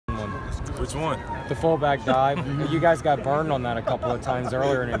Which one? The fullback dive. You guys got burned on that a couple of times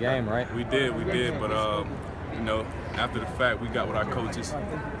earlier in the game, right? We did, but you know, after the fact, we got with our coaches,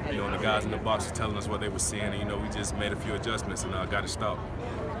 you know, and the guys in the box were telling us what they were seeing, and you know, we just made a few adjustments and got it stopped.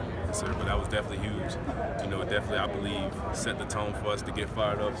 Yes, sir. But that was definitely huge. You know, definitely, I believe, set the tone for us to get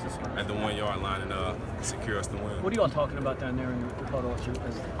fired up at the 1 yard line and secure us the win. What are you all talking about down there in the huddle as you're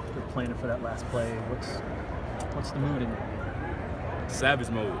planning for that last play? What's the mood in there? Savage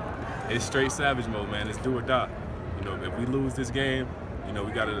mode. It's straight savage mode, man. It's do or die. You know, if we lose this game, you know,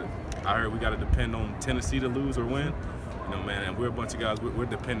 I heard we gotta depend on Tennessee to lose or win. You know, man, and we're a bunch of guys, we're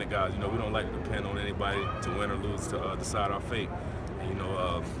dependent guys. You know, we don't like to depend on anybody to win or lose to decide our fate. And, you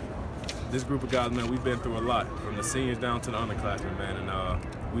know, this group of guys, man, we've been through a lot, from the seniors down to the underclassmen, man, and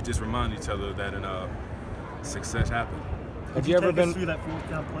we just remind each other that success happened. Have you ever been through that fourth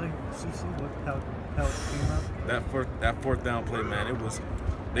down play, CeCe? How it came out? That fourth down play, man,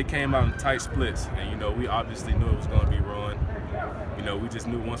 they came out in tight splits, and you know, we obviously knew it was going to be run. You know, we just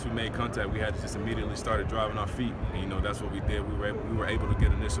knew once we made contact, we had to just immediately started driving our feet. And, you know, that's what we did. We were able to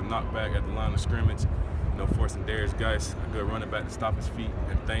get initial knockback at the line of scrimmage. You know, forcing Darius Geis, a good running back, to stop his feet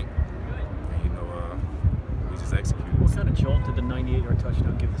and think. And, you know, we just executed. What kind of jolt did the 98-yard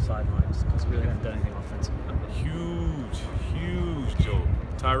touchdown give the sidelines? Because we really haven't done anything offensively. Huge jolt.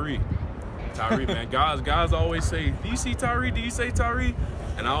 Tyree, man. Guys always say, "Do you see Tyree? Do you say Tyree?"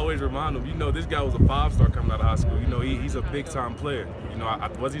 And I always remind them, you know, this guy was a 5-star coming out of high school. You know, he's a big-time player. You know,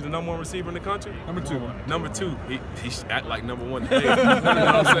 was he the #1 receiver in the country? Number two. Number two. He act like #1 today. You know what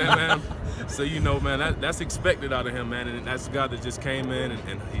I'm saying, man? So, you know, man, that's expected out of him, man. And that's a guy that just came in,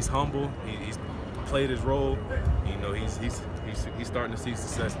 and he's humble. He's played his role. You know, he's starting to see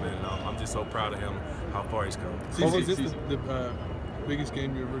success, man. And I'm just so proud of him, how far he's come. CeCe, was this the biggest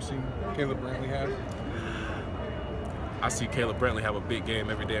game you've ever seen Caleb Brantley have? I see Caleb Brantley have a big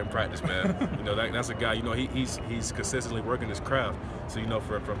game every day in practice, man. You know, that's a guy, you know, he's consistently working his craft. So, you know,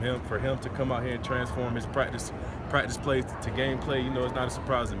 for him to come out here and transform his practice plays to game play, you know, it's not a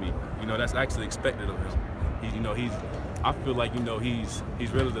surprise to me. You know, that's actually expected of him. I feel like, you know, he's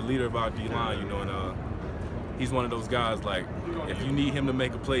really the leader of our D-line, you know, and he's one of those guys, like, if you need him to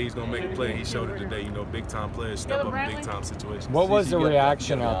make a play, he's going to make a play. He showed it today. You know, big-time players step up in big-time situations. What was the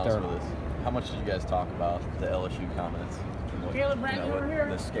reaction out there? How much did you guys talk about the LSU comments? You know,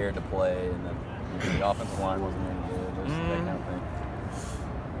 the scared to play, and then the offensive line wasn't any good, that kind of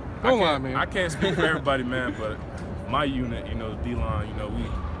thing. I can't speak for everybody, man, but my unit, you know, D-line, you know, we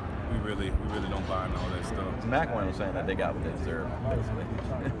really don't buy into all that stuff. McElwain was saying that they got what they deserve, basically.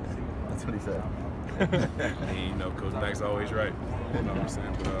 That's what he said. And, you know, Coach Mack's always right. You know what I'm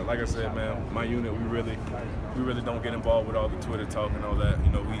saying? But like I said, man, my unit, we really don't get involved with all the Twitter talk and all that. You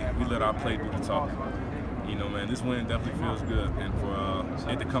know, we let our play do the talk. You know, man, this win definitely feels good, and for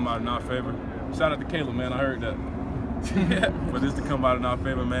it to come out in our favor. Shout out to Caleb, man. I heard that. For this to come out in our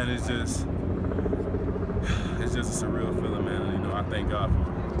favor, man, it's just a surreal feeling, man. And, you know, I thank God for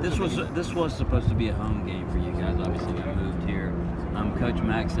it. This was supposed to be a home game for you guys. Obviously, you moved here. Coach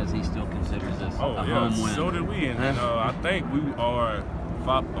Mack says he still considers this a home win. So did we, and I think we are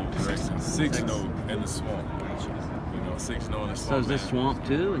 6-0 in the swamp. You know, 6-0 in the swamp. So is this swamp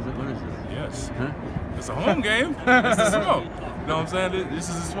too? What is this? Yes. Huh? It's a home game. It's a swamp. You know what I'm saying? This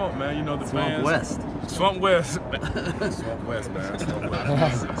is a swamp, man. You know the Swamp fans. West. Swamp West. Swamp West, man. Swamp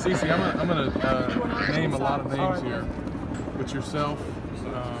West. CeCe, I'm gonna name a lot of names here. With yourself,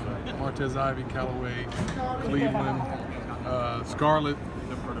 Martez Ivey, Callaway, Cleveland, Scarlett,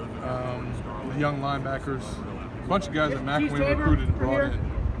 the young linebackers, a bunch of guys that McElwain recruited and brought in.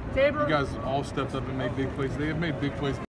 You guys all stepped up and made big plays. They have made big plays.